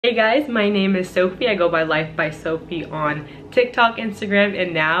Hey guys, my name is Sophie. I go by Life by Sophie on TikTok, Instagram,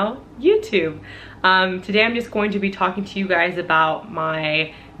 and now YouTube. Today I'm just going to be talking to you guys about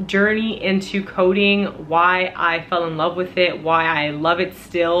my journey into coding, why I fell in love with it, why I love it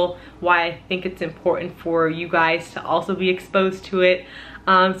still, why I think it's important for you guys to also be exposed to it.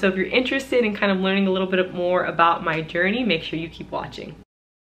 So if you're interested in kind of learning a little bit more about my journey, make sure you keep watching.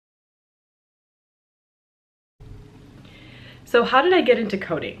 So how did I get into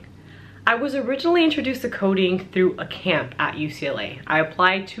coding? I was originally introduced to coding through a camp at UCLA. I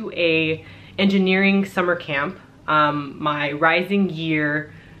applied to a engineering summer camp my rising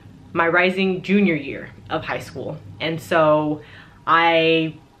junior year of high school. And so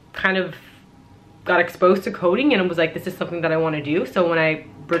I kind of got exposed to coding and was like, this is something that I want to do. So when I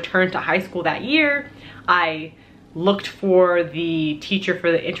returned to high school that year, I looked for the teacher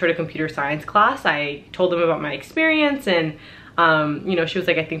for the Intro to Computer Science class. I told them about my experience and you know, she was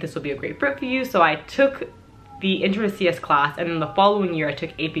like, I think this will be a great fit for you. So I took the Intro to CS class, and then the following year I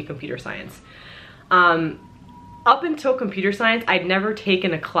took AP Computer Science. Up until Computer Science, I'd never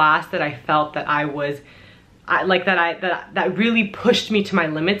taken a class that I felt that that really pushed me to my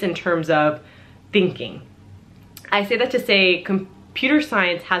limits in terms of thinking. I say that to say computer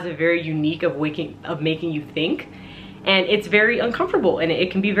science has a very unique of making you think, and it's very uncomfortable and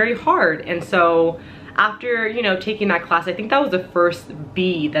it can be very hard. And so after, you know, taking that class, I think that was the first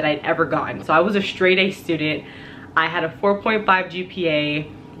B that I'd ever gotten. So I was a straight A student. I had a 4.5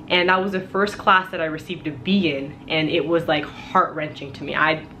 GPA, and that was the first class that I received a B in, and it was like heart-wrenching to me.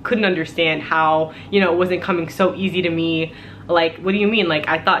 I couldn't understand how, you know, it wasn't coming so easy to me. Like, what do you mean? Like,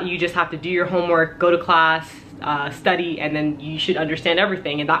 I thought you just have to do your homework, go to class, study, and then you should understand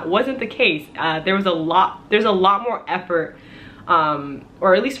everything, and that wasn't the case. There's a lot more effort,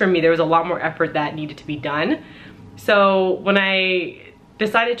 or at least for me, there was a lot more effort that needed to be done. So when I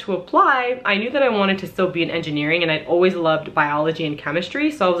decided to apply, I knew that I wanted to still be in engineering, and I'd always loved biology and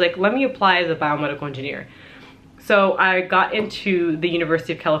chemistry. So I was like, let me apply as a biomedical engineer. So I got into the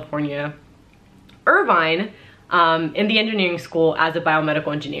University of California, Irvine, in the engineering school as a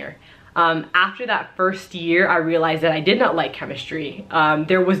biomedical engineer. After that first year, I realized that I did not like chemistry.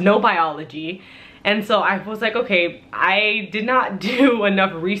 There was no biology. And so I was like, okay, I did not do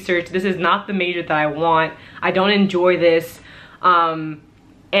enough research. This is not the major that I want. I don't enjoy this. During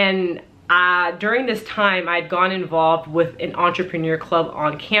this time, I'd gone involved with an entrepreneur club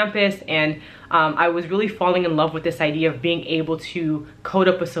on campus, and I was really falling in love with this idea of being able to code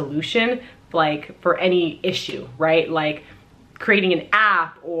up a solution, like for any issue, right? Like creating an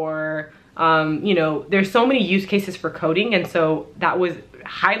app or, you know, there's so many use cases for coding. And so that was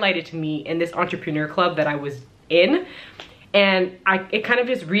highlighted to me in this entrepreneur club that I was in. And it kind of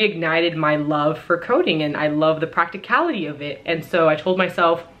just reignited my love for coding, and I love the practicality of it. And so I told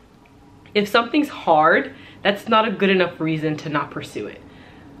myself, if something's hard, that's not a good enough reason to not pursue it.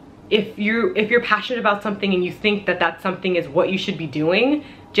 If you're passionate about something and you think that that something is what you should be doing,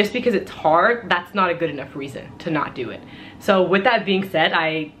 just because it's hard, that's not a good enough reason to not do it. So with that being said,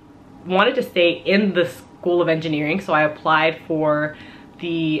 I wanted to stay in the School of Engineering, so I applied for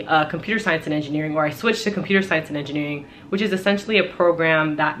the computer science and engineering, or I switched to computer science and engineering, which is essentially a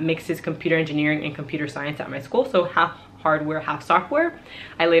program that mixes computer engineering and computer science at my school. So half hardware, half software.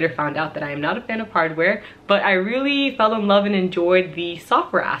 I later found out that I am not a fan of hardware, but I really fell in love and enjoyed the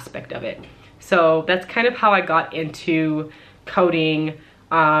software aspect of it. So that's kind of how I got into coding,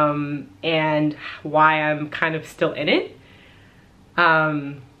 and why I'm kind of still in it.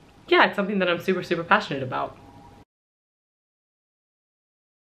 Yeah, it's something that I'm super, super passionate about.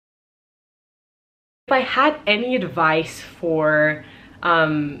 If I had any advice for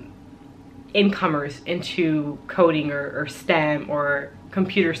incomers into coding or STEM or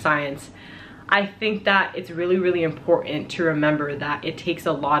computer science, I think that it's really, really important to remember that it takes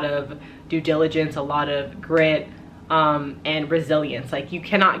a lot of due diligence, a lot of grit, and resilience. Like, you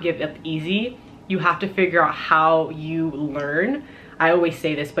cannot give up easy. You have to figure out how you learn. I always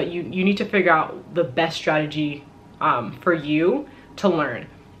say this, but you need to figure out the best strategy for you to learn.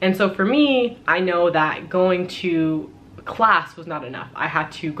 And so for me, I know that going to class was not enough. I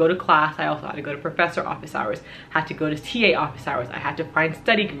had to go to class. I also had to go to professor office hours, had to go to TA office hours. I had to find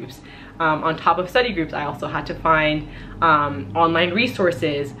study groups. On top of study groups, I also had to find online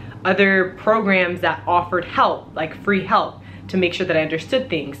resources, other programs that offered help, like free help, to make sure that I understood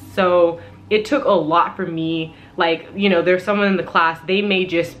things. So it took a lot for me. Like, you know, there's someone in the class, they may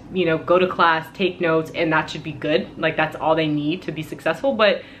just, you know, go to class, take notes, and that should be good. Like, that's all they need to be successful.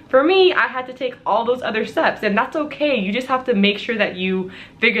 But for me, I had to take all those other steps, and that's okay. You just have to make sure that you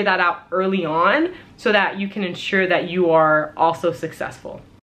figure that out early on so that you can ensure that you are also successful.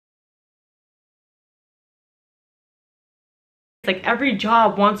 Like every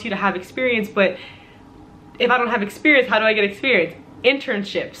job wants you to have experience, but if I don't have experience, how do I get experience?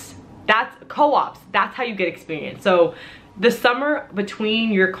 Internships, that's co-ops, that's how you get experience. So the summer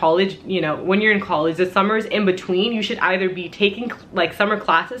between your college, you know, when you're in college, the summers in between, you should either be taking like summer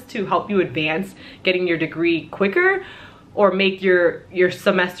classes to help you advance getting your degree quicker, or make your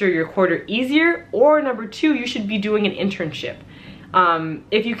semester, your quarter easier, or number two, you should be doing an internship.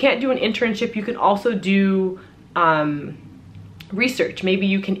 If you can't do an internship, you can also do research. Maybe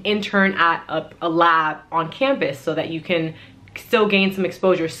you can intern at a lab on campus so that you can still gain some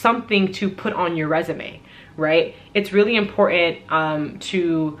exposure, something to put on your resume, right? It's really important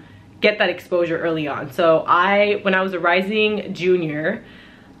to get that exposure early on. So when I was a rising junior,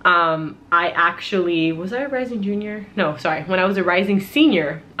 I actually, was I a rising junior? No, sorry. When I was a rising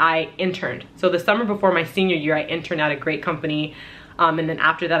senior, I interned. So the summer before my senior year, I interned at a great company. And then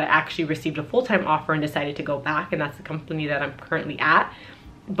after that, I actually received a full-time offer and decided to go back, and that's the company that I'm currently at.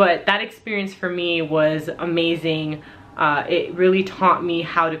 But that experience for me was amazing. It really taught me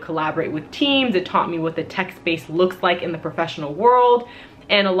how to collaborate with teams. It taught me what the tech space looks like in the professional world.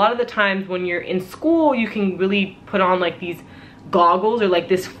 And a lot of the times when you're in school, you can really put on like these goggles or like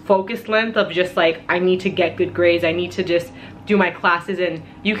this focus lens of just like, I need to get good grades, I need to just do my classes, and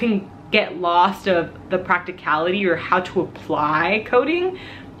you can get lost of the practicality or how to apply coding.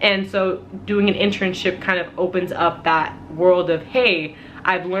 And so doing an internship kind of opens up that world of, hey,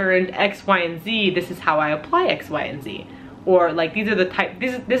 I've learned X, Y, and Z, this is how I apply X, Y, and Z. Or like, these are the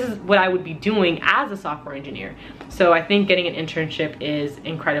this is what I would be doing as a software engineer. So I think getting an internship is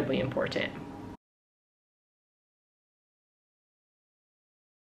incredibly important.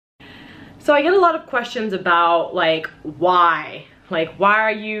 So I get a lot of questions about like, why? Like, why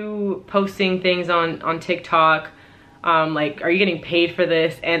are you posting things on TikTok? Like, are you getting paid for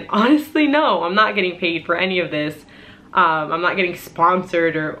this? And honestly, no, I'm not getting paid for any of this. I'm not getting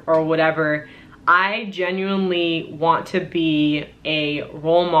sponsored or whatever. I genuinely want to be a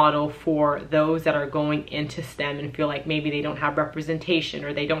role model for those that are going into STEM and feel like maybe they don't have representation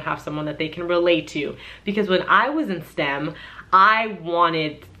or they don't have someone that they can relate to. Because when I was in STEM, I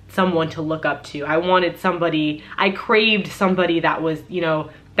wanted someone to look up to. I wanted somebody, I craved somebody that was, you know,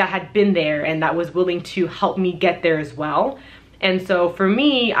 that had been there and that was willing to help me get there as well. And so for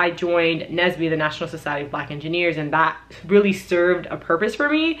me, I joined NSBE, the National Society of Black Engineers, and that really served a purpose for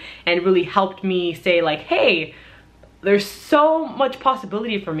me and really helped me say like, hey, there's so much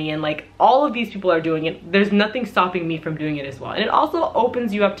possibility for me, and like all of these people are doing it. There's nothing stopping me from doing it as well. And it also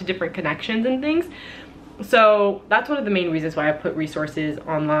opens you up to different connections and things. So that's one of the main reasons why I put resources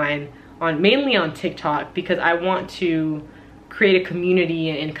online, mainly on TikTok, because I want to create a community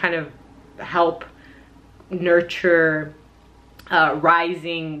and kind of help nurture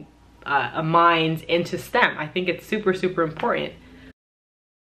rising minds into STEM. I think it's super, super important.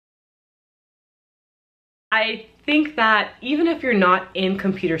 I think that even if you're not in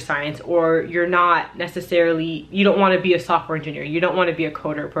computer science, or you're not necessarily, you don't want to be a software engineer, you don't want to be a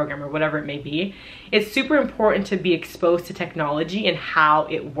coder, programmer, whatever it may be, it's super important to be exposed to technology and how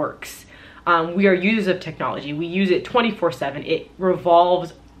it works. We are users of technology. We use it 24/7. It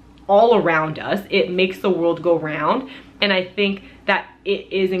revolves all around us. It makes the world go round. And I think that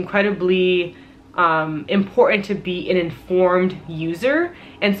it is incredibly important to be an informed user.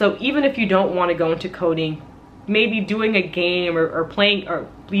 And so even if you don't want to go into coding, maybe doing a game or playing or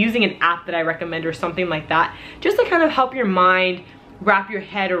using an app that I recommend or something like that, just to kind of help your mind wrap your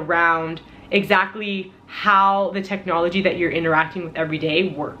head around exactly how the technology that you're interacting with every day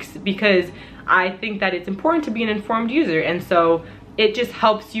works. Because I think that it's important to be an informed user, and so it just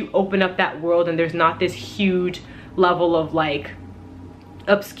helps you open up that world, and there's not this huge level of like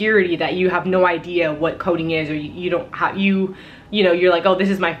obscurity that you have no idea what coding is, or you don't have, you know, you're like, oh, this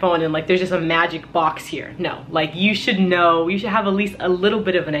is my phone, and like there's just a magic box here. No, like you should know, you should have at least a little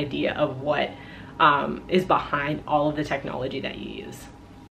bit of an idea of what is behind all of the technology that you use.